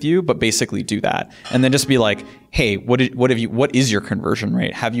compete with you, but basically do that. And then just be like, hey, what is your conversion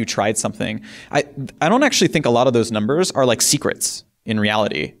rate? Have you tried something? I don't actually think a lot of those numbers are like secrets in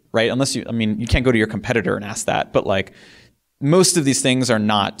reality, right? Unless you can't go to your competitor and ask that, but like most of these things are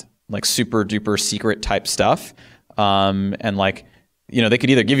not like super duper secret type stuff. And like, they could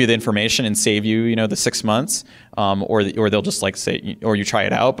either give you the information and save you, the 6 months, or they'll just like say, or you try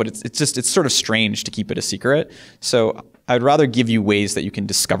it out, but it's sort of strange to keep it a secret. So I'd rather give you ways that you can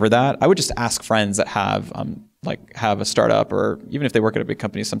discover that. I would just ask friends that have a startup, or even if they work at a big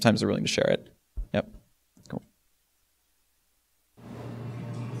company, sometimes they're willing to share it. Yep. Cool.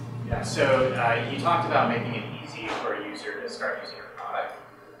 Yeah, so you talked about making it easy for a user to start using your product,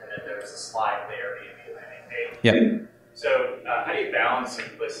 and then there was a slide there, Airbnb landing page. Yeah. So how do you balance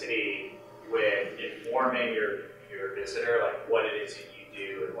simplicity with informing your visitor, like what it is that you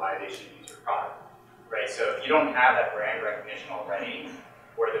do and why they should use your product? Right, so if you don't have that brand recognition already,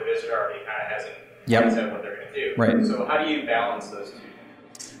 where the visitor already kind of has an idea what they're going to do. Right. So how do you balance those two?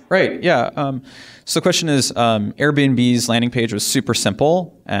 Right, yeah. So the question is, Airbnb's landing page was super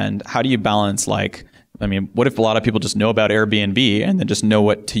simple, and how do you balance what if a lot of people just know about Airbnb and then just know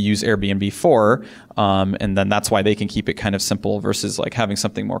what to use Airbnb for, and then that's why they can keep it kind of simple versus like having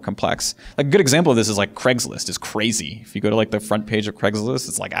something more complex. Like a good example of this is like Craigslist is crazy. If you go to like the front page of Craigslist,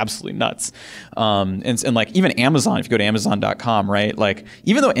 it's like absolutely nuts. And like even Amazon, if you go to Amazon.com, right? Like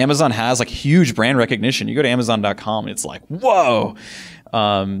even though Amazon has like huge brand recognition, you go to Amazon.com and it's like, whoa.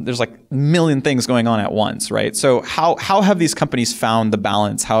 There's like a million things going on at once, right? So how have these companies found the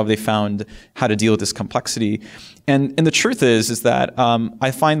balance? How have they found how to deal with this complexity? And the truth is that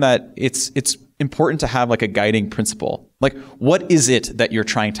I find that it's important to have like a guiding principle. Like, what is it that you're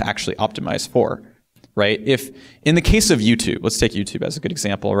trying to actually optimize for, right? If in the case of YouTube, let's take YouTube as a good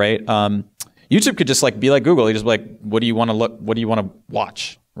example, right? YouTube could just like be like Google. You just be like, what do you want to look? What do you want to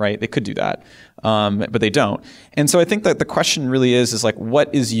watch? Right? They could do that, but they don't. And so I think that the question really is like,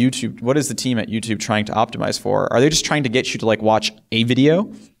 what is YouTube? What is the team at YouTube trying to optimize for? Are they just trying to get you to like watch a video?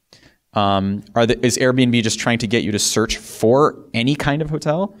 Is Airbnb just trying to get you to search for any kind of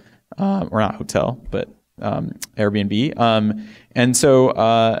hotel, or not hotel, but Airbnb? And so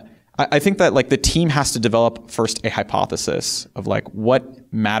I think that like the team has to develop first a hypothesis of like what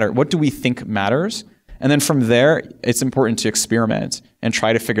do we think matters. And then from there, it's important to experiment and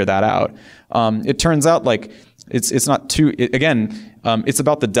try to figure that out. It turns out like it's not too, it's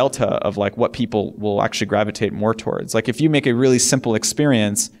about the delta of like what people will actually gravitate more towards. Like if you make a really simple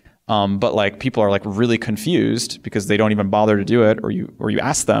experience, but like people are like really confused because they don't even bother to do it, or you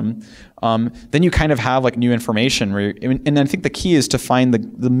ask them, then you kind of have like new information. And I think the key is to find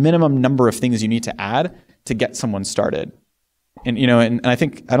the minimum number of things you need to add to get someone started. And I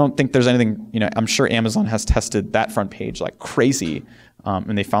don't think there's anything, I'm sure Amazon has tested that front page like crazy,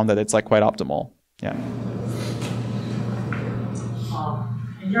 and they found that it's like quite optimal. Yeah.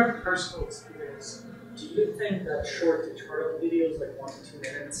 In your personal experience, do you think that short tutorial videos, like 1 to 2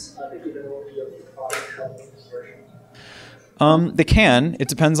 minutes, the capability of the product help with conversion? They can. It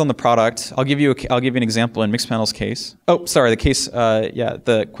depends on the product. I'll give you an example in Mixpanel's case. Oh, sorry. The case.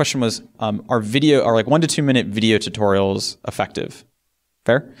 The question was: are like 1 to 2 minute video tutorials effective?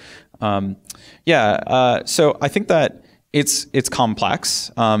 Fair. So I think that it's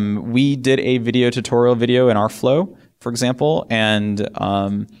complex. We did a video tutorial video in our flow, for example, and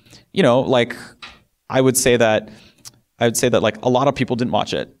like I would say that like a lot of people didn't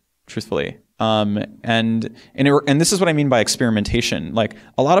watch it, truthfully. And this is what I mean by experimentation. Like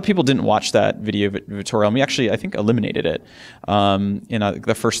a lot of people didn't watch that video tutorial, and we actually, I think, eliminated it in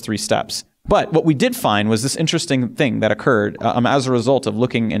the first 3 steps. But what we did find was this interesting thing that occurred as a result of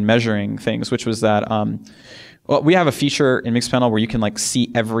looking and measuring things, which was that we have a feature in Mixpanel where you can like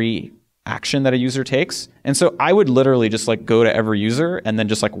see every action that a user takes. And so I would literally just like go to every user and then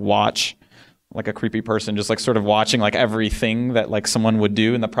just like watch like a creepy person, just like sort of watching like everything that like someone would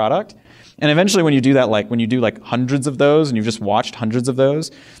do in the product. And eventually when you do that, like when you do like hundreds of those and you've just watched hundreds of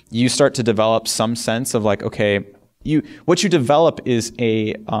those, you start to develop some sense of like, okay, what you develop is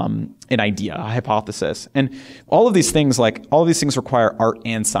an idea, a hypothesis. And all of these things require art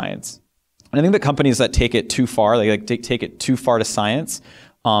and science. And I think the companies that take it too far, they like take it too far to science,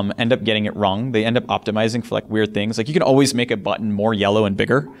 end up getting it wrong. They end up optimizing for like weird things. Like you can always make a button more yellow and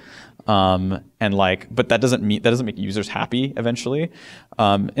bigger. And like, but that doesn't make users happy eventually.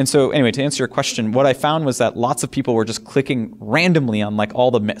 And so anyway, to answer your question, what I found was that lots of people were just clicking randomly on like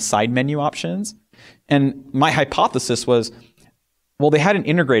all the side menu options. And my hypothesis was, well, they hadn't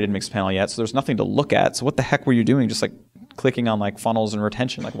integrated Mixpanel yet, so there's nothing to look at. So what the heck were you doing just like clicking on like funnels and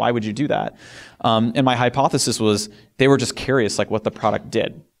retention? Like, why would you do that? And my hypothesis was they were just curious like what the product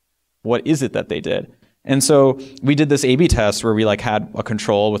did. What is it that they did? And so we did this A/B test where we like had a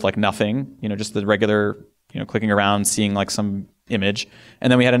control with like nothing, just the regular, clicking around, seeing like some image. And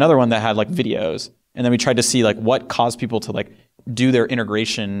then we had another one that had like videos. And then we tried to see like what caused people to like do their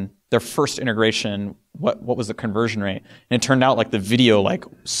integration, their first integration, what was the conversion rate? And it turned out like the video like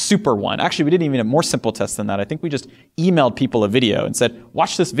super won. Actually, we didn't even have more simple tests than that. I think we just emailed people a video and said,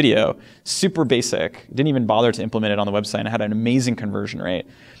 watch this video, super basic. Didn't even bother to implement it on the website, and it had an amazing conversion rate.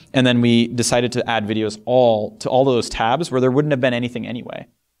 And then we decided to add videos to all those tabs where there wouldn't have been anything anyway.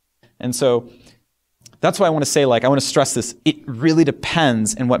 And so that's why I want to say, like, I want to stress this. It really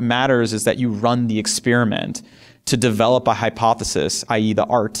depends, and what matters is that you run the experiment to develop a hypothesis, i.e. the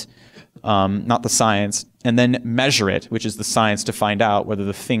art, not the science, and then measure it, which is the science, to find out whether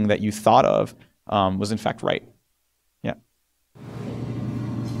the thing that you thought of was in fact right. Yeah.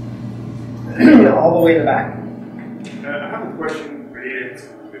 All the way in the back. I have a question related to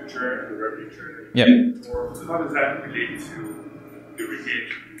the churn, the revenue churn. Yep. Or how does that relate to the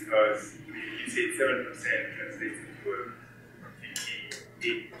retention? Because you said 7% translates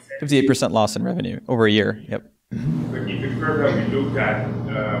into 58% loss in revenue over a year. Yep. But in the curve that we looked at,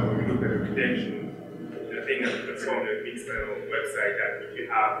 when we looked at the retention, I think that's on the Mixpanel website that if you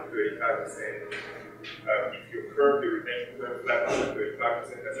have 35%, if you curve the retention curve flat out at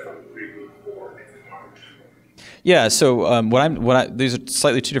 35%, that's actually pretty good for next market. Yeah. So these are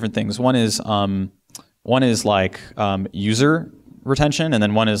slightly two different things. One is like user retention, and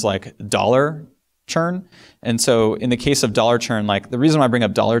then one is like dollar churn. And so in the case of dollar churn, like the reason why I bring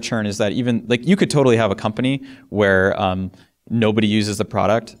up dollar churn is that even like you could totally have a company where nobody uses the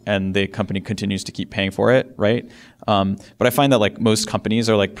product and the company continues to keep paying for it, right? But I find that like most companies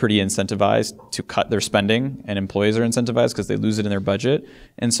are like pretty incentivized to cut their spending, and employees are incentivized because they lose it in their budget.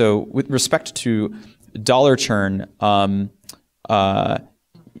 And so with respect to dollar churn,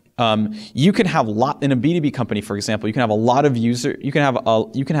 you can have in a B2B company, for example, you can have a lot of you can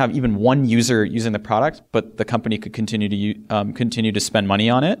have even one user using the product, but the company could continue to spend money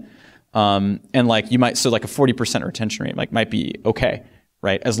on it. And like like a 40% retention rate might be okay,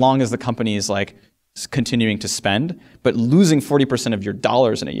 right? As long as the company is like continuing to spend, but losing 40% of your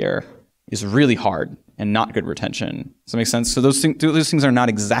dollars in a year is really hard and not good retention. Does that make sense? So those things are not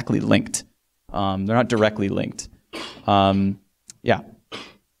exactly linked. They're not directly linked. Yeah.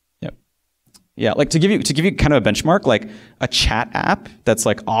 Yeah, like to give you kind of a benchmark, like a chat app that's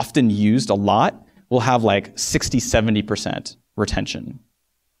like often used a lot will have like 60-70% retention.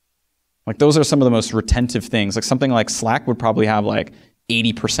 Like those are some of the most retentive things. Like something like Slack would probably have like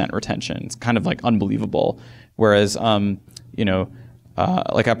 80% retention. It's kind of like unbelievable. Whereas like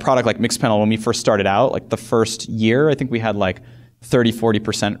a product like Mixpanel, when we first started out, like the first year, I think we had like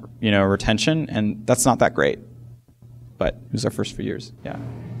 30-40% retention, and that's not that great. But it was our first few years. Yeah.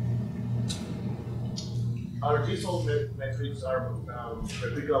 Are these all metrics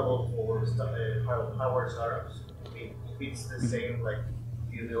replicable for hardware startups? I mean, if it's the same, like,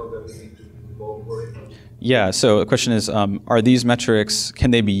 you know that we need to go for it? Yeah, so the question is, are these metrics, can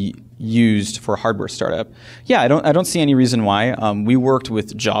they be used for a hardware startup? Yeah, I don't see any reason why. We worked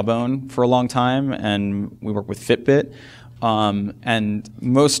with Jawbone for a long time, and we work with Fitbit. And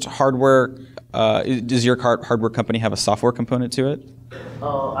most hardware, does your hardware company have a software component to it?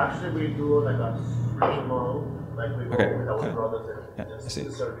 Actually, we do like a subscription model, like we go with our products and I see.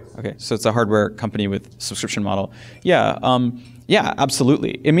 the service. Okay, so it's a hardware company with subscription model. Yeah, yeah,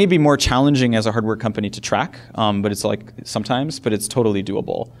 absolutely. It may be more challenging as a hardware company to track, but it's like sometimes, but it's totally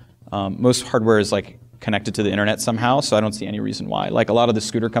doable. Most hardware is like connected to the internet somehow, so I don't see any reason why. Like a lot of the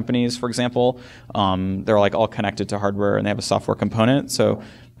scooter companies, for example, they're like all connected to hardware and they have a software component, so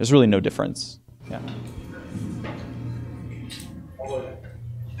there's really no difference. Yeah.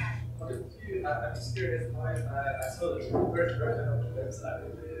 I'm just curious, I saw the first version of the website.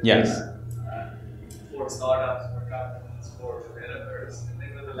 Yes. For startups, for companies, for developers. I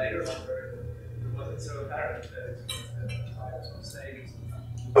think that the later on version, it wasn't so apparent that it was the types of savings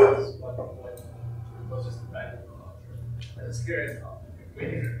what was just the value of it. I was curious, when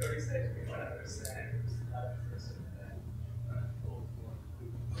you're in the early stage, we want to understand who's the type of person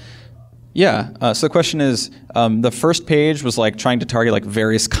Yeah. So the question is, the first page was like trying to target like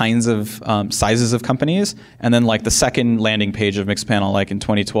various kinds of sizes of companies, and then like the second landing page of Mixpanel, like in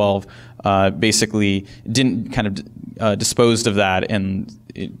 2012, basically didn't kind of disposed of that, and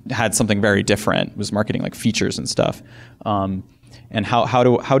it had something very different. It was marketing like features and stuff. And how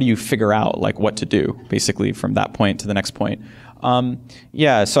do you figure out like what to do basically from that point to the next point?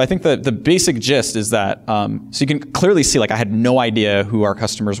 Yeah, so I think the basic gist is that, so you can clearly see like I had no idea who our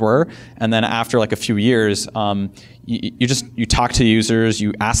customers were, and then after like a few years, you talk to users,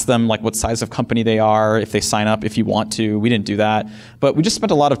 you ask them like what size of company they are, if they sign up, if you want to. We didn't do that, but we just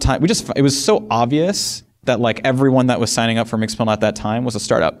spent a lot of time. It was so obvious that like everyone that was signing up for Mixpanel at that time was a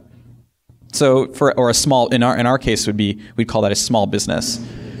startup. So or a small, in our case we'd call that a small business.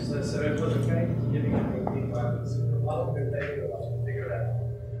 So it was okay giving them feedback. A lot of good data to figure it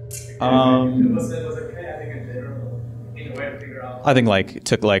out. It was okay, I think, in general, in a way to figure out. I think like it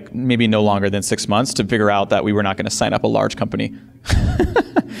took like maybe no longer than 6 months to figure out that we were not going to sign up a large company.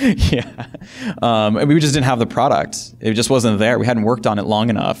 Yeah, and we just didn't have the product. It just wasn't there. We hadn't worked on it long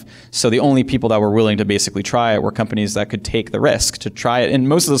enough. So the only people that were willing to basically try it were companies that could take the risk to try it. And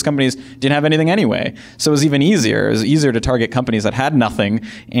most of those companies didn't have anything anyway. So it was even easier. It was easier to target companies that had nothing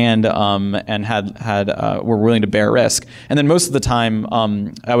and were willing to bear risk. And then most of the time,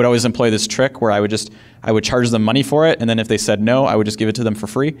 I would always employ this trick where I would charge them money for it, and then if they said no, I would just give it to them for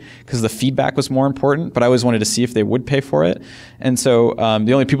free because the feedback was more important, but I always wanted to see if they would pay for it. And so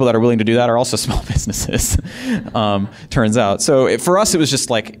the only people that are willing to do that are also small businesses, turns out. So for us, it was just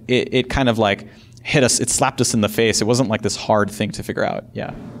like, it kind of like hit us, it slapped us in the face. It wasn't like this hard thing to figure out.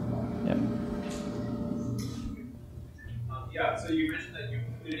 Yeah. Yeah, so you mentioned that you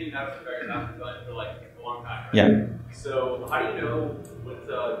didn't have to figure it out for like a long time, right? Yeah. So how do you know with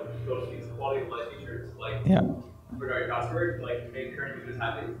these quality of life features, like regarding password, like make current users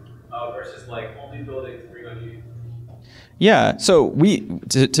happy, versus like only building to bring on new? Yeah, so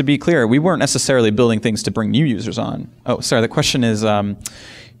to be clear, we weren't necessarily building things to bring new users on. Oh, sorry, the question is,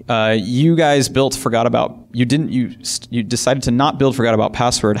 you guys you decided to not build forgot about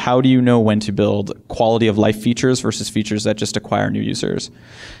password. How do you know when to build quality of life features versus features that just acquire new users?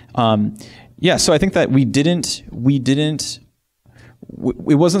 Yeah, so I think that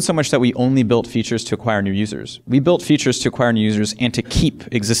it wasn't so much that we only built features to acquire new users. We built features to acquire new users and to keep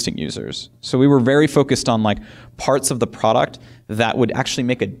existing users. So we were very focused on like parts of the product that would actually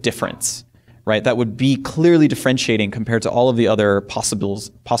make a difference, right? That would be clearly differentiating compared to all of the other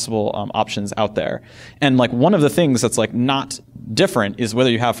possible options out there. And like one of the things that's like not different is whether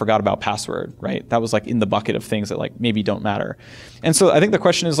you have forgot about password, right? That was like in the bucket of things that like maybe don't matter. And so I think the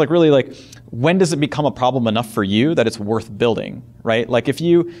question is like really like, when does it become a problem enough for you that it's worth building, right? Like if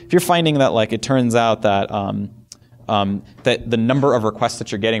you're finding that like it turns out that that the number of requests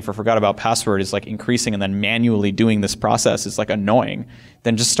that you're getting for forgot about password is like increasing, and then manually doing this process is like annoying,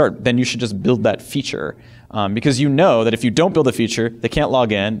 then you should just build that feature. Because you know that if you don't build a feature, they can't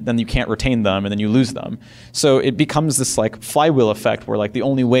log in, then you can't retain them, and then you lose them. So it becomes this like flywheel effect where like the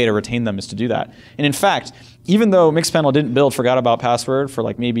only way to retain them is to do that. And in fact, even though Mixpanel didn't build forgot about password for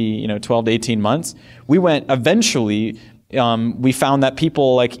like maybe 12 to 18 months, we found that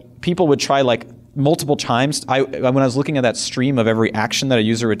people would try like multiple times. When I was looking at that stream of every action that a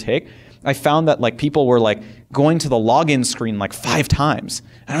user would take, I found that like people were like going to the login screen like 5 times.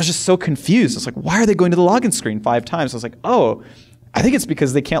 And I was just so confused. I was like, why are they going to the login screen 5 times? I was like, oh, I think it's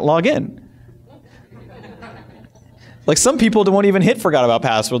because they can't log in. Like some people won't even hit forgot about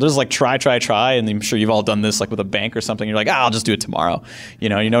password. They're just like try, and I'm sure you've all done this like with a bank or something. You're like, I'll just do it tomorrow. You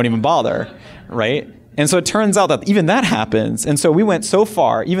don't even bother, right? And so it turns out that even that happens. And so we went so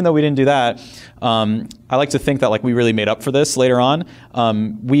far, even though we didn't do that, I like to think that like we really made up for this later on.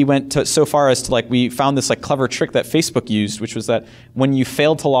 We went so far as to like, we found this like clever trick that Facebook used, which was that when you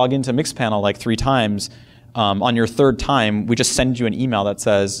failed to log into Mixpanel like 3 times, on your 3rd time, we just send you an email that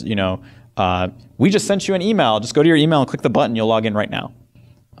says, we just sent you an email. Just go to your email and click the button. You'll log in right now.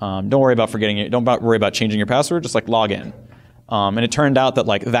 Don't worry about forgetting it. Don't worry about changing your password. Just like log in. And it turned out that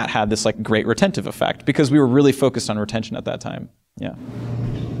like that had this like great retentive effect because we were really focused on retention at that time. Yeah.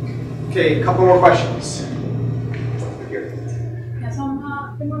 Okay, a couple more questions. Yeah, so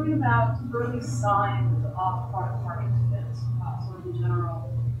I've been wondering about early signs of product market fit, sort of in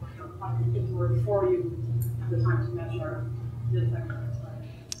general, product fit or before you have the time to measure the effectiveness.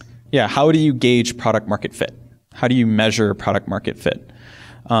 Yeah, how do you gauge product market fit? How do you measure product market fit?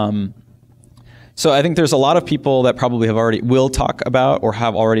 So I think there's a lot of people that probably will talk about or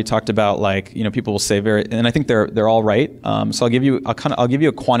have already talked about, like, people will say and I think they're all right. So I'll give you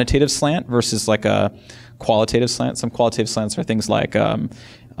a quantitative slant versus like a qualitative slant. Some qualitative slants are things like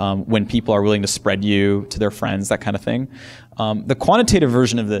when people are willing to spread you to their friends, that kind of thing. The quantitative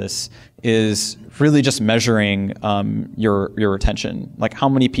version of this is really just measuring your retention, like how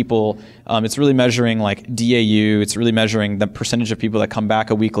many people. It's really measuring like DAU. It's really measuring the percentage of people that come back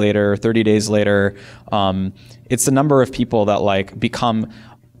a week later, 30 days later. It's the number of people that like become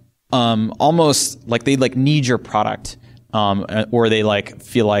almost like they like need your product, or they like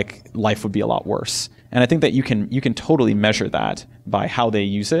feel like life would be a lot worse. And I think that you can totally measure that by how they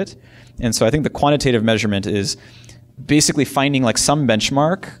use it. And so I think the quantitative measurement is basically finding like some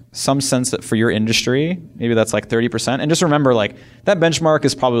benchmark, some sense that for your industry, maybe that's like 30%. And just remember like that benchmark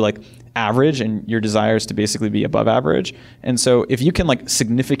is probably like average and your desire is to basically be above average. And so if you can like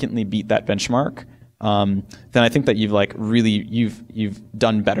significantly beat that benchmark, then I think that you've like really, you've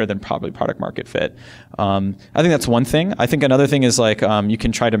done better than probably product market fit. I think that's one thing. I think another thing is like you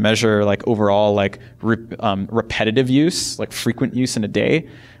can try to measure like overall like repetitive use, like frequent use in a day.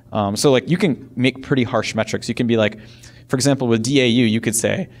 So like you can make pretty harsh metrics. You can be like, for example, with DAU, you could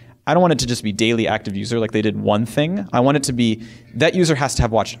say, I don't want it to just be daily active user like they did one thing. I want it to be that user has to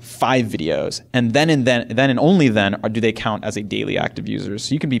have watched 5 videos, and then and only then do they count as a daily active user.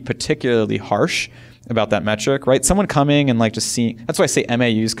 So you can be particularly harsh about that metric, right? Someone coming and like just seeing, that's why I say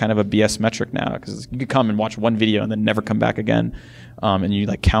MAU is kind of a BS metric now, because you could come and watch one video and then never come back again, and you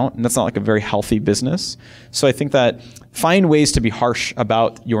like count, and that's not like a very healthy business. So I think that find ways to be harsh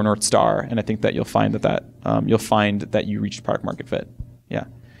about your North Star, and I think that you'll find that you reached product market fit. Yeah.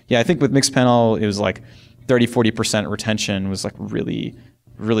 Yeah, I think with Mixpanel, it was like 30-40% retention was like really,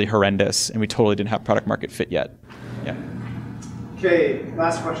 really horrendous, and we totally didn't have product market fit yet. Yeah. Okay,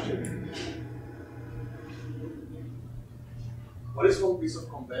 last question. What is one piece of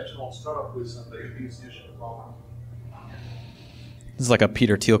conventional startup wisdom that you think is usually wrong? This is like a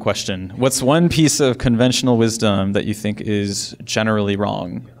Peter Thiel question. What's one piece of conventional wisdom that you think is generally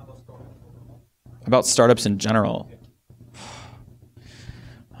wrong? About startups in general.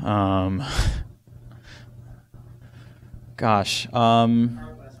 Gosh, that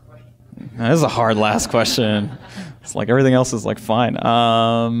is a hard last question. It's like everything else is like fine.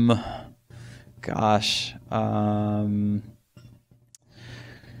 Gosh, I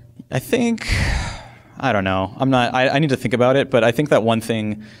think, I don't know. I need to think about it, but I think that one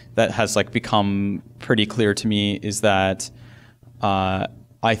thing that has like become pretty clear to me is that I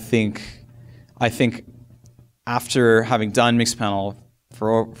think after having done Mixpanel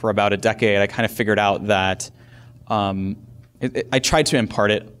for about a decade, I kind of figured out that I tried to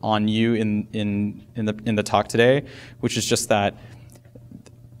impart it on you in the talk today, which is just that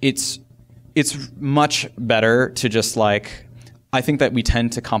it's much better to just like, I think that we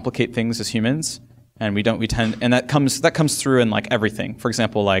tend to complicate things as humans, and and that comes through in like everything. For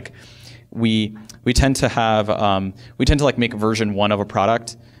example, like we tend to like make version 1 of a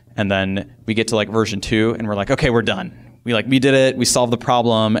product, and then we get to like version 2 and we're like, okay, we're done. We did it, we solved the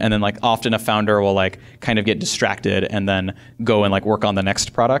problem, and then like often a founder will like kind of get distracted and then go and like work on the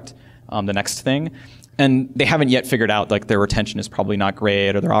next product, the next thing. And they haven't yet figured out like their retention is probably not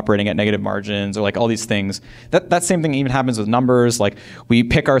great, or they're operating at negative margins, or like all these things. That same thing even happens with numbers. Like we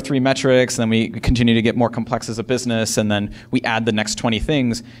pick our 3 metrics, and then we continue to get more complex as a business, and then we add the next 20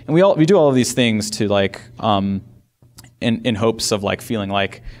 things. And we do all of these things to like in hopes of like feeling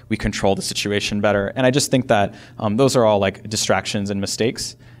like we control the situation better. And I just think that those are all like distractions and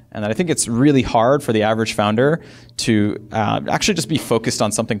mistakes. And that I think it's really hard for the average founder to actually just be focused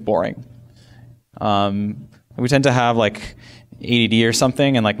on something boring. We tend to have like ADD or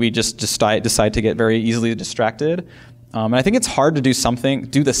something, and like we just decide to get very easily distracted. And I think it's hard to do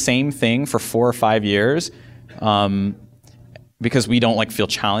the same thing for 4 or 5 years because we don't like feel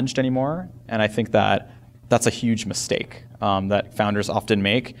challenged anymore. And I think that that's a huge mistake that founders often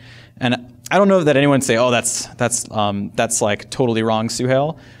make. And I don't know that anyone say, oh, that's like totally wrong,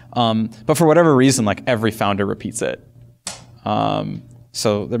 Suhail. But for whatever reason, like every founder repeats it.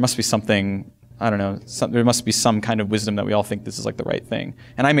 So there must be something, I don't know, there must be some kind of wisdom that we all think this is like the right thing.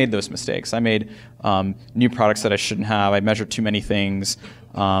 And I made those mistakes. I made new products that I shouldn't have. I measured too many things,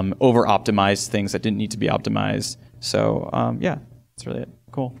 over-optimized things that didn't need to be optimized. So yeah, that's really it.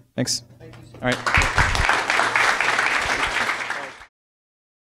 Cool. Thanks. All right.